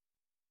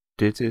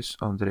Dit is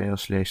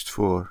Andreas leest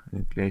voor en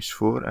ik lees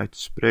voor uit de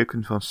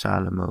Spreuken van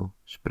Salomo,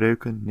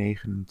 Spreuken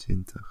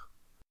 29.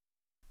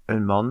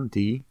 Een man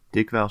die,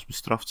 dikwijls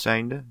bestraft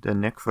zijnde, de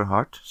nek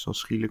verhardt, zal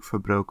schielijk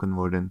verbroken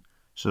worden,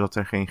 zodat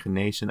er geen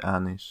genezen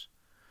aan is.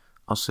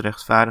 Als de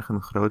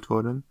rechtvaardigen groot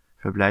worden,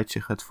 verblijdt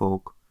zich het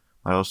volk,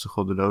 maar als de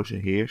goddeloze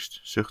heerst,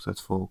 zucht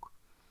het volk.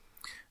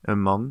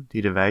 Een man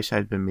die de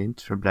wijsheid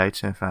bemint, verblijdt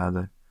zijn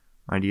vader,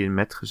 maar die een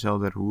metgezel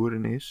der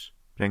hoeren is,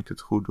 brengt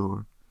het goed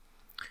door.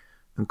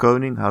 Een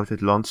koning houdt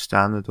het land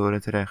staande door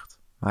het recht,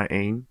 maar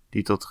een,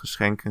 die tot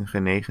geschenken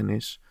genegen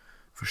is,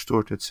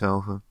 verstoort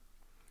hetzelve.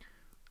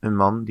 Een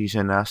man die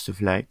zijn naaste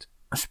vlijt,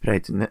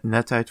 spreidt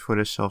netheid voor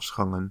deszelfs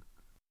gangen.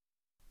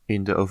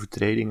 In de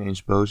overtreding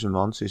eens boze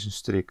mans is een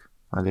strik,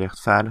 maar de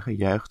rechtvaardige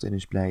juicht en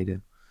is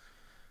blijde.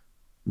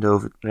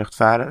 De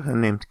rechtvaardige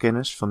neemt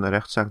kennis van de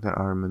rechtszaak der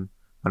armen,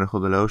 maar de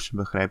goddeloze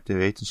begrijpt de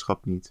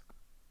wetenschap niet.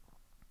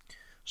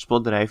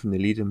 Spotdrijvende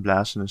lieden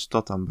blazen een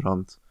stad aan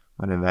brand,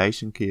 maar de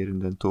wijzen keren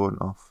den toorn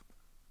af.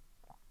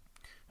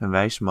 Een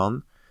wijs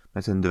man,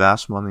 met een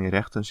dwaas man in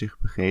rechten zich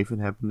begeven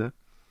hebbende,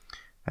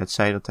 het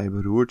zij dat hij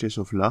beroerd is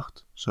of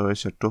lacht, zo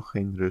is er toch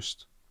geen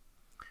rust.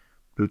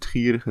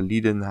 Bloedgierige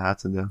lieden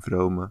haten den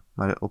vrome,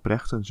 maar de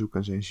oprechten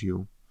zoeken zijn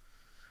ziel.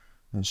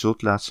 Een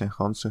zot laat zijn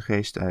ganse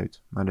geest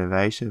uit, maar de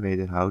wijze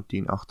wederhoudt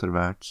dien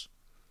achterwaarts.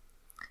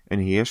 Een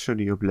heerser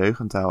die op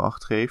leugentaal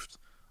acht geeft,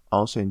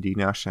 al zijn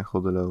dienaars zijn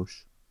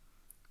goddeloos.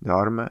 De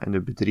arme en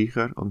de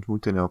bedrieger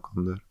ontmoeten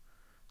elkander.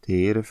 De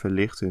Heere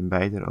verlicht hun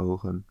beider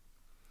ogen.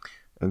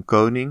 Een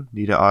koning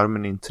die de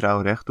armen in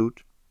trouw recht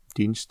doet,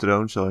 diens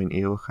troon zal in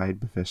eeuwigheid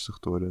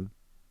bevestigd worden.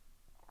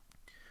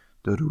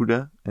 De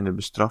roede en de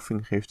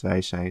bestraffing geeft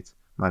wijsheid,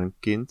 maar een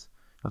kind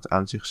dat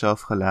aan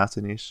zichzelf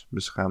gelaten is,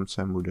 beschaamt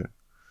zijn moeder.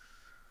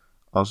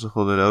 Als de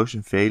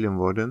goddelozen velen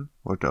worden,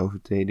 wordt de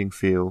overtreding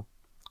veel,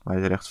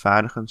 maar de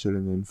rechtvaardigen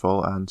zullen hun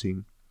val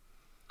aanzien.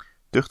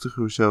 Tuchtig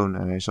uw zoon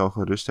en hij zal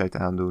gerustheid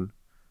aandoen,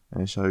 en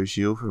hij zal uw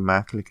ziel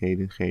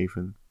vermakelijkheden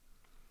geven.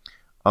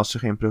 Als er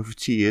geen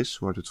profetie is,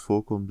 wordt het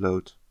volk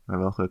ontbloot, maar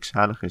wel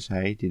gelukzalig is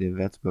hij die de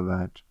wet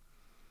bewaart.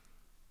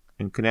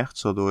 Een knecht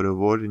zal door de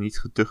woorden niet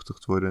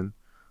getuchtigd worden,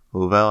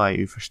 hoewel hij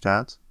u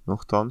verstaat,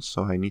 nochtans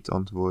zal hij niet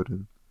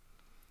antwoorden.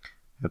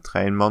 Hebt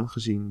gij een man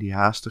gezien die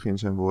haastig in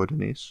zijn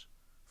woorden is?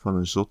 Van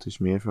een zot is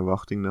meer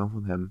verwachting dan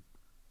van hem.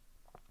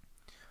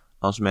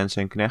 Als men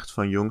zijn knecht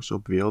van jongs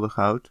op weeldig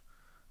houdt,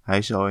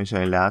 hij zal in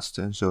zijn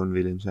laatste een zoon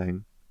willen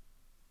zijn.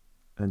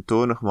 Een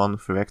toornig man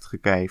verwekt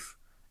gekijf,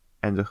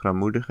 en de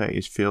grammoedige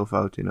is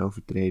veelvoud in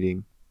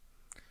overtreding.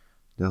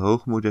 De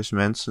hoogmoed des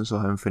mensen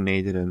zal hem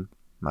vernederen,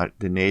 maar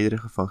de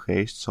nederige van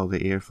geest zal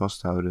de eer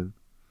vasthouden.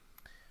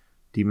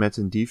 Die met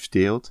een dief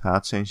deelt,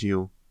 haat zijn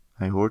ziel.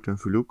 Hij hoort een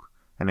vloek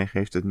en hij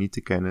geeft het niet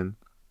te kennen.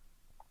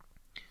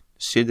 De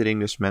siddering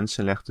des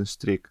mensen legt een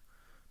strik,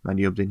 maar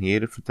die op den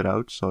Heere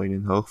vertrouwt, zal in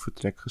een hoog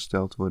vertrek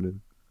gesteld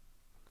worden.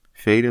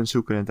 Velen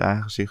zoeken het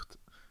aangezicht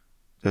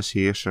des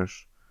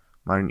heersers,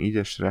 maar in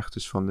ieders recht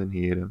is van den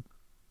Heere.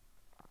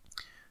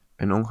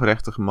 Een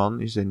ongerechtig man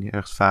is den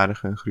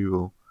rechtvaardige een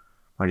gruwel,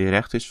 maar die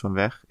recht is van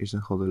weg is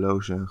een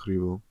goddeloze een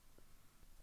gruwel.